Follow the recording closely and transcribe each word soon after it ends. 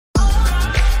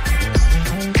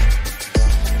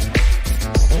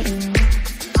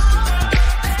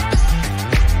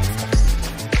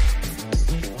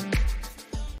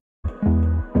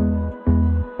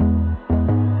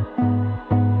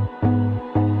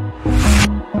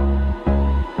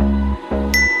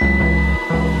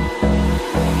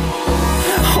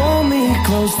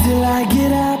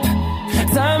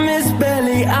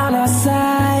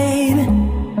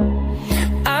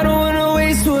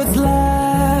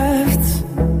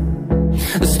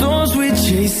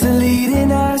chase the leading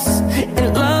us,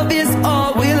 and love is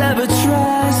all we'll ever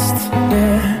trust.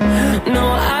 Yeah. No,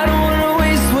 I don't wanna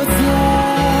waste what's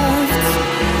left.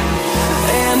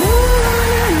 And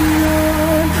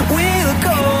on we'll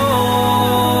go,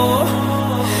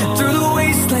 through the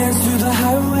wastelands, through the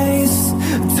highways,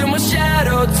 till my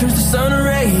shadow turns to sun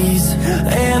rays.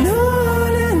 And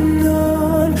on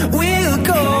we'll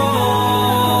go,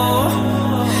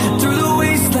 through the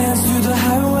wastelands, through the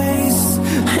highways,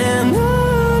 and on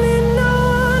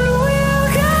we'll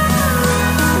go.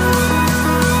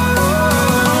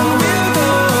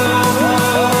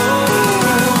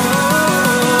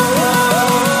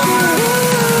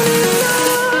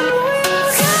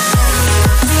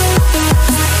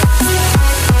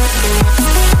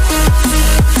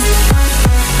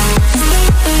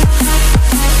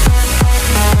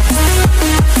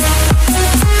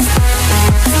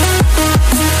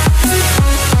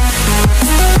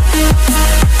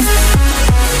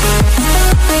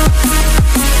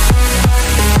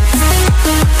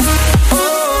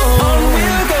 On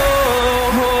we'll go.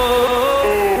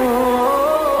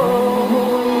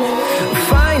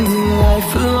 Finding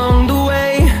life along the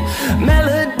way,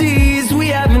 melodies we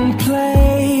haven't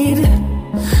played.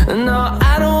 No,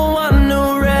 I don't want no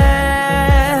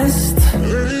rest.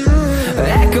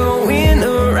 Echoing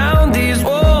around these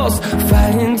walls,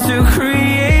 fighting to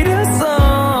create a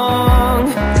song.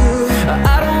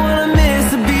 I don't wanna miss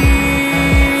a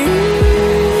beat.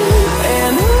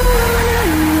 And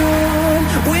on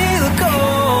we'll go,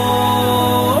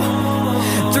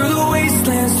 through the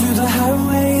wastelands, through the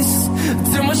highways,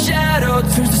 till my shadow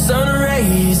turns to sun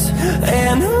rays.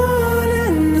 And on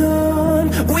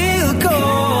we'll go,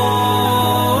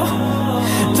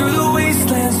 through the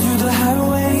wastelands, through the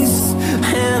highways,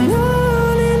 and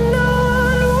on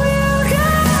we'll go.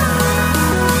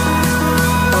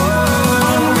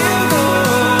 On we'll go.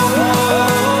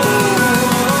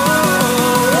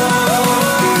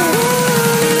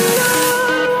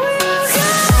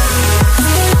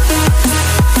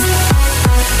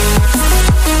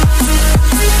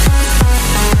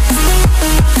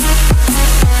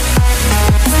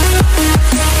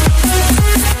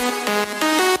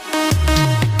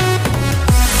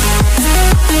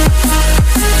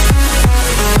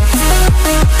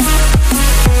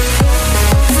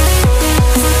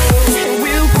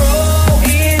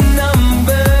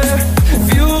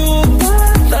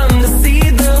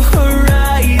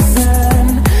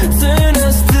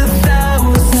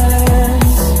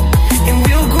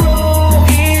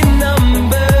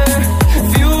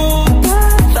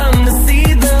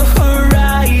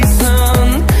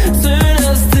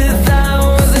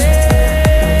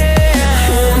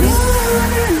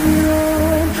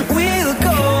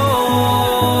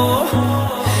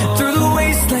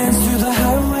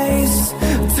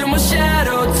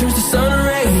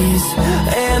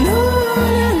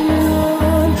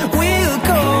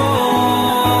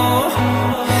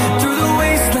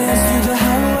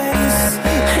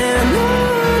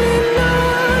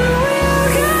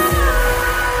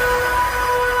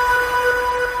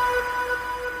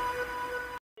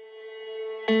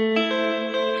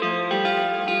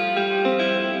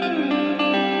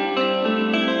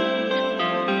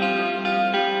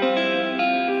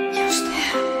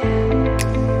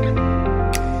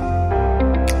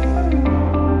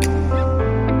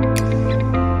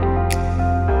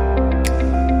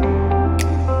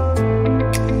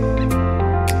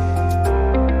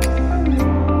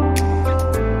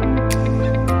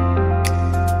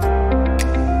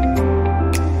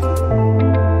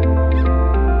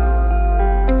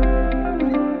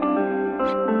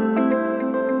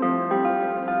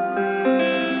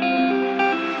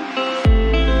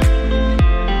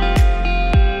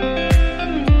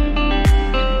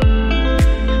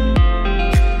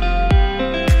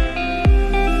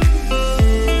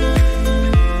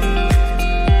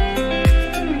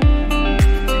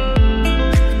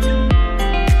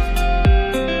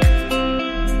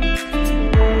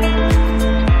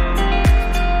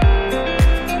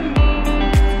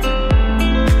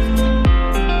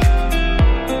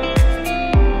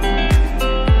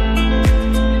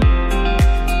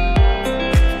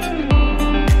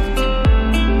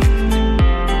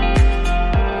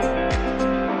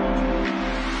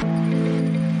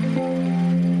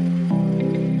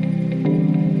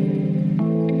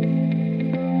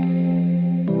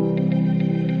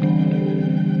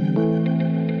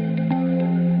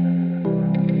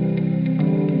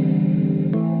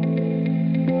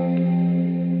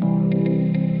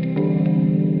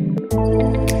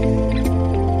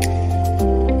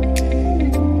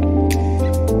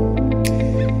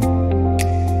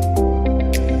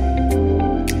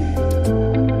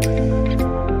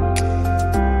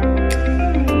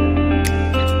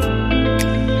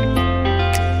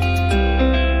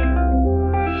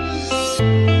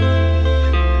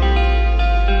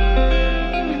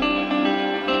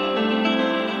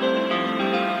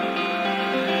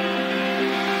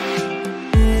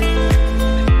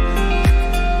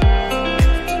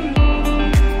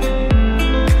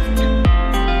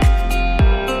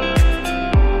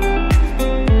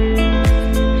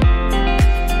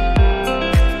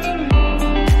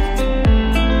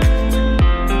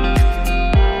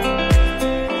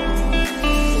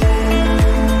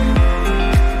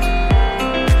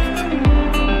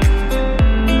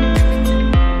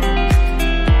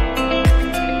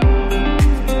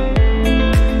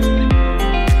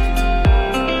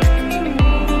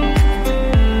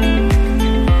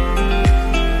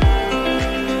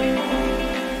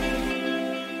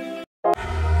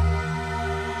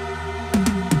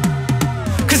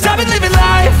 I've been living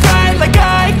life right like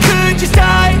I could just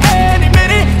die any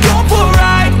minute. Going for a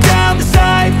ride down the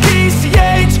side,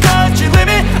 PCH, country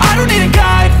limit. I don't need a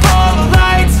guide, follow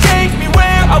lights, take me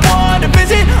where I wanna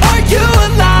visit. Are you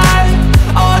alive?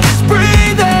 Or just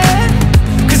breathing?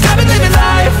 Cause I've been living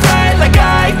life right like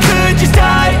I could just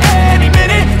die any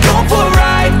minute. Going for a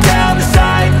ride down the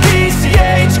side,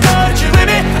 PCH, country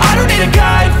limit. I don't need a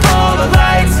guide, follow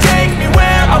lights, take me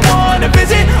where I wanna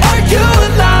visit. Are you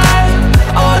alive?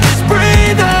 Or just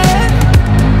breathing?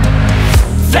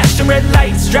 Flashing red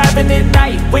lights, driving at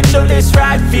night, windowless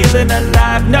ride, feeling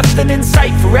alive. Nothing in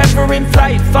sight, forever in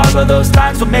flight. Follow those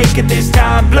lines, we'll make it this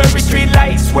time. Blurry street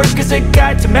lights, work as a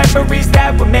guide to memories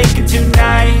that we're making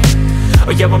tonight.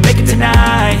 Oh yeah, we'll make it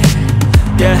tonight.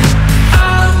 Yeah,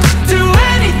 I'll do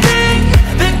anything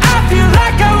that I feel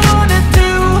like I wanna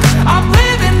do. I'm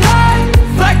living life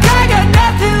like I got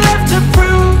nothing left to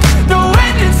prove. No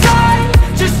end in sight,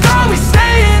 just always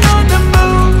staying on the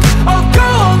move. I'll go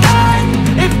all night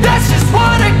if that's just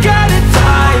what I gotta do.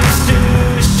 Life's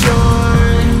too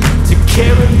short to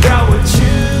care about what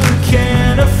you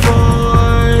can't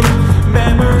afford.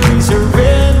 Memories are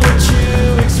in what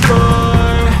you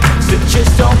explore, so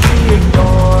just don't be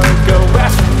ignored. Go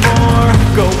ask for more,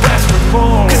 go ask for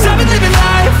more. Cause I've been living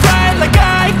life right like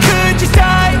I could just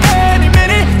die any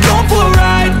minute. Going for a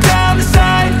ride down the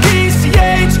side,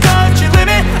 PCH, country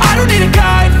limit. I don't need a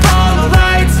guide, follow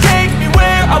lights, take me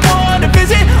where I wanna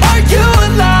visit. Are you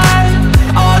alive?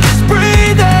 Or just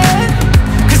breathing?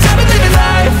 Cause I've been living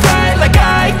life right like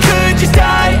I could just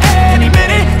die any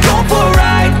minute. Going for a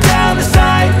ride down the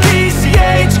side,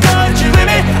 PCH, country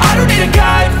limit. I don't need a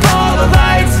guide, follow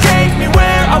lights, take me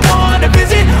where I wanna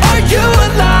visit. Are you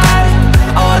alive?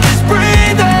 Or just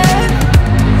breathing?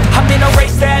 I'm in a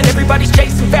race that everybody's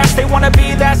chasing fast. They wanna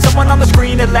be that someone on the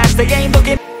screen at last. They ain't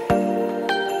looking.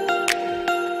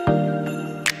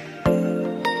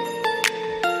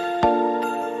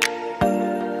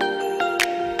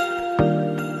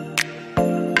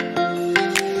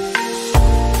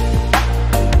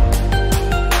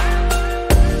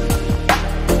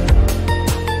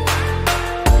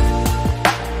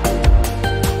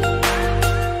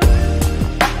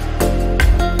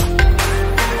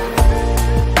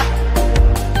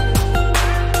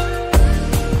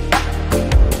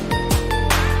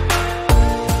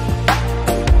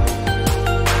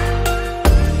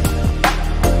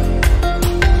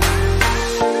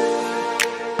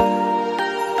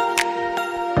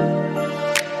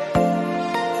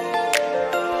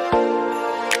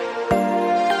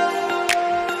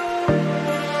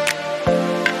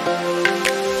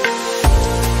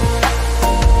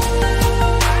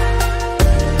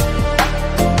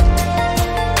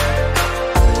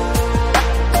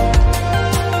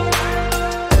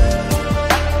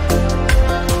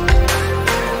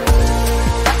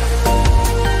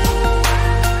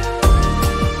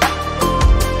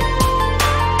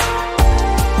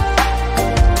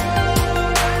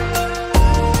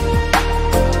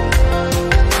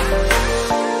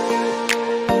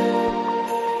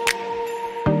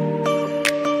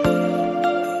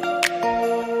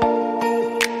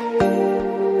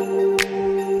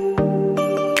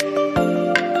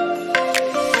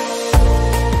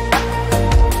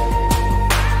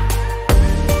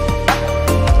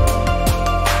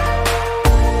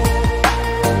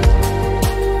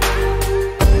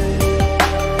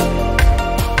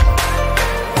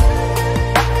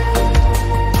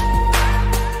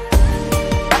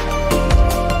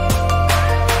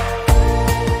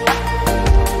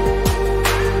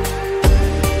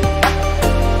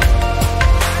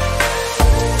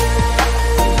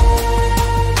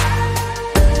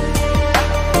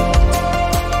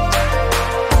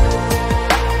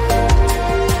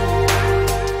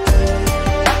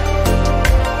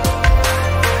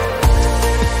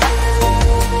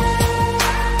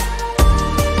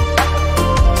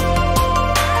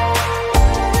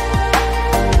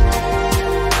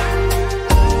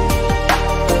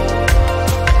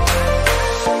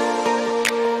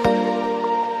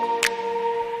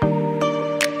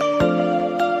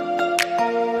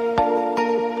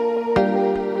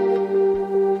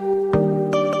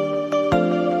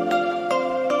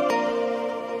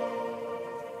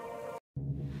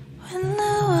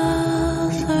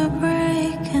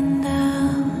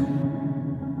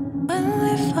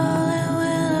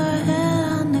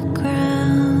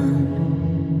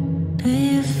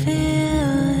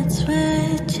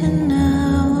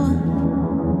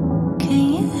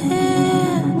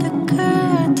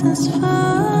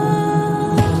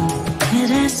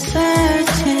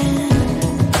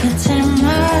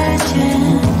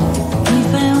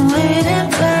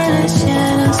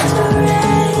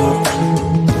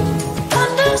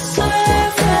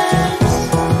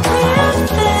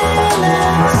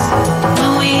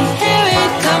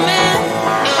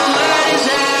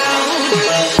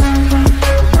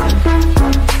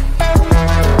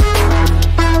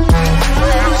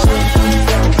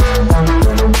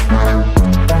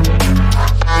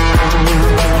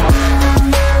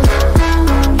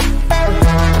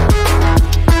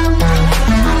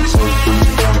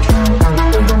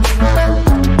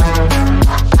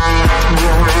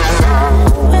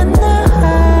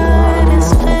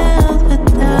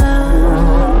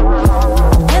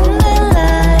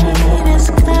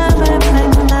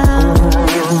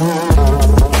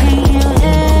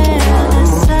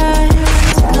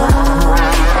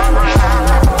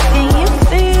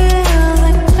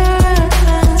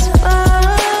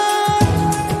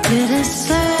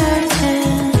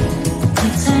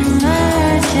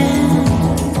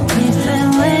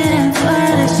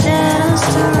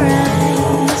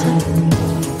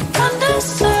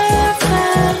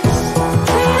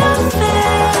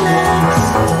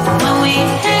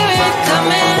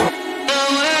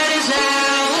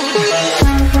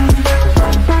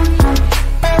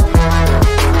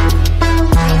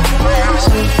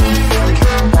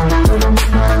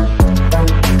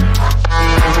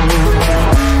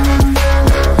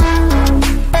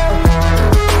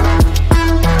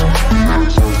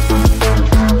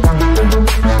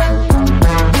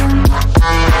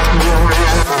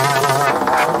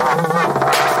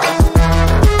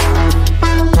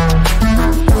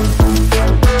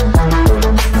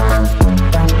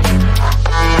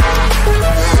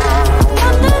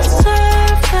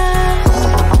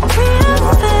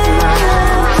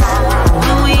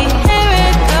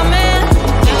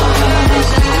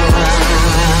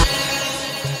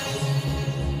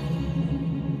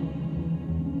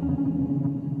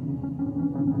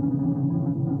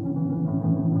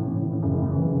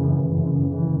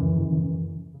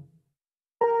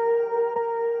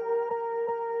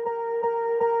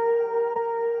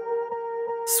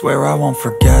 Swear I won't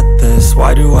forget this,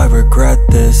 why do I regret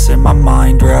this? In my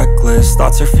mind reckless,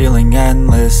 thoughts are feeling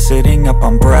endless. Sitting up,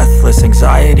 I'm breathless,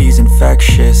 anxiety's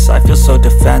infectious. I feel so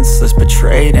defenseless,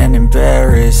 betrayed and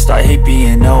embarrassed. I hate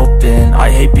being open, I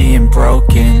hate being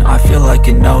broken. I feel like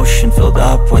an ocean, filled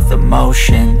up with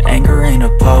emotion. Anger ain't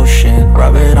a potion,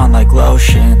 rub it on like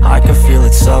lotion. I can feel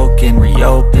it soaking,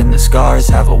 reopen, the scars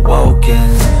have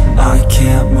awoken. I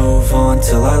can't move on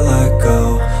till I let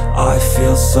go. I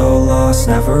feel so lost,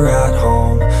 never at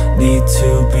home. Need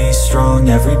to be strong,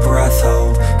 every breath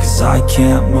hope. Cause I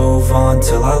can't move on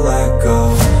till I let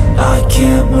go. I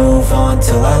can't move on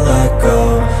till I let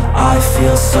go. I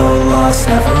feel so lost,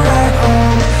 never at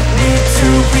home. Need to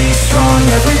be strong,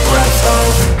 every breath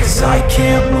hope. Cause I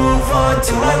can't move on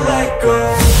till I let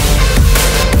go.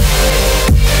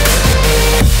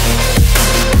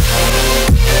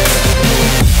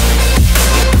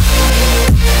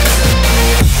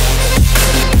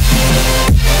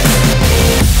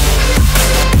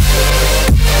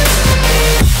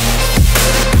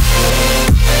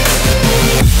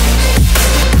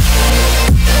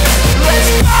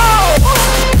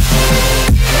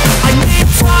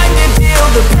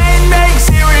 The pain makes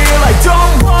it real, I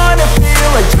don't wanna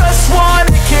feel, I just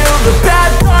wanna kill the bad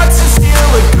thoughts and steal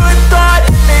a good thought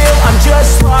and meal. I'm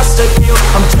just lost, I feel,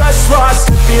 I'm just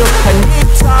lost, I feel. I need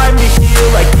time to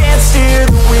heal, I can't steer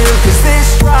the wheel. Cause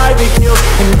this drive it kills,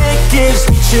 and it gives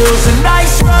me chills. A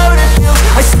nice road it feels,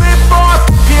 I slip off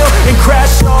the peel and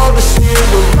crash all the steel.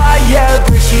 Will I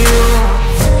ever heal?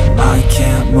 I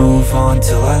can't move on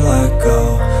till I let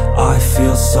go. I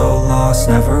feel so lost,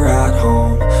 never at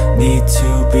home. Need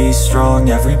to be strong,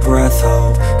 every breath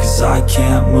hope. Cause I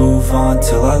can't move on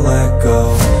till I let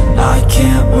go. I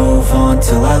can't move on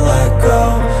till I let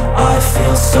go. I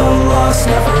feel so lost,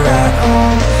 never at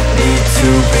home. Need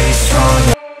to be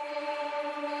strong.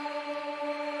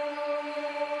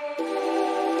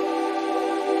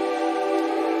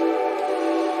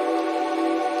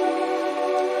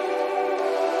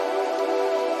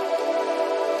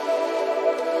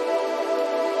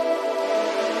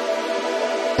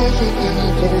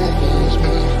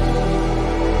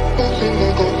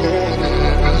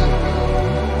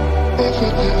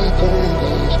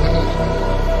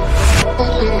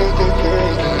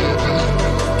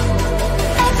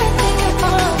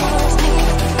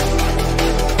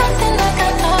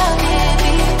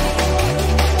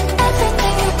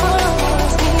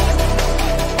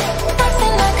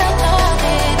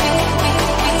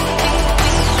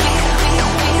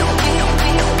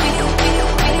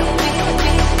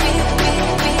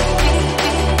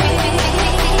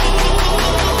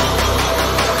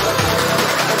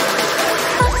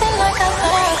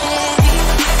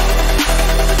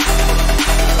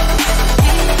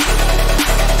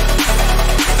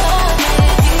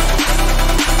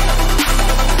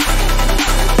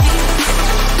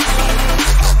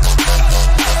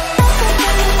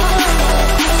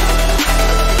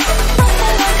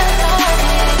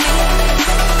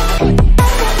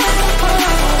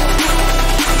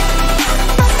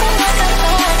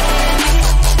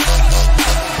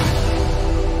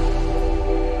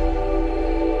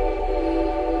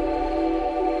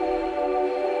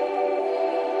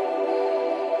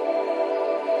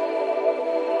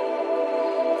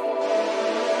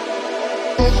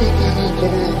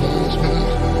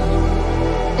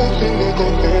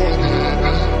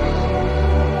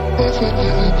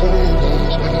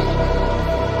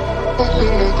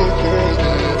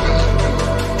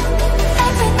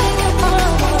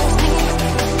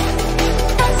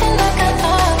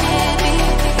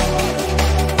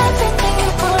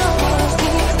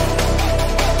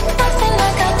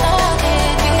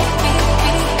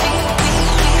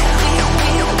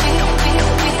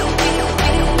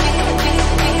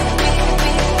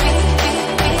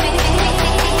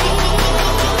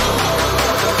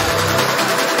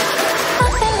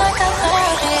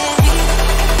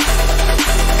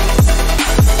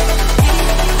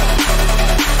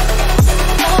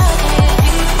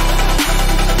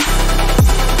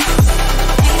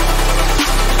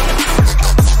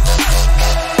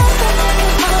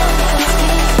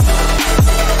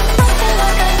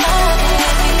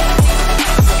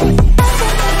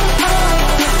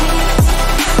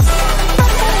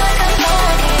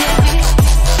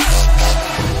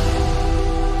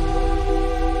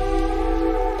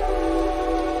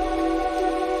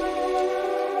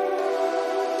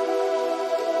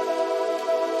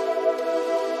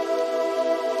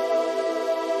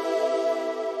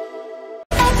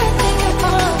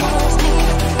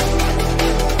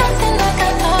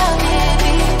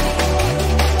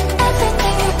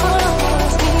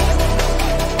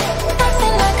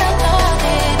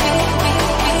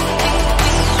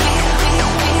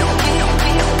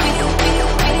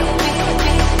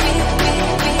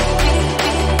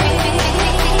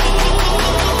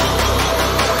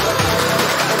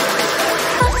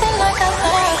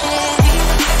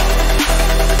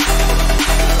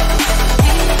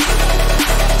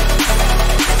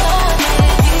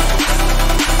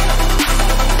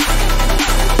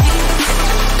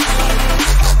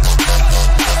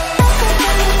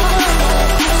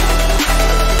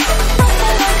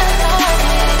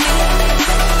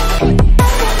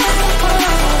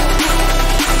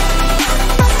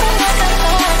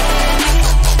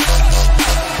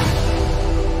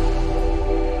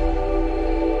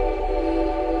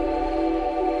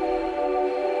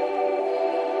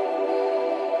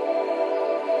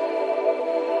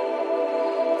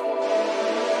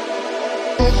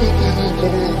 I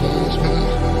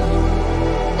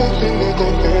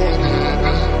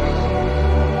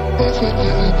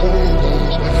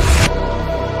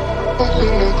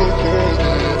feel like I'm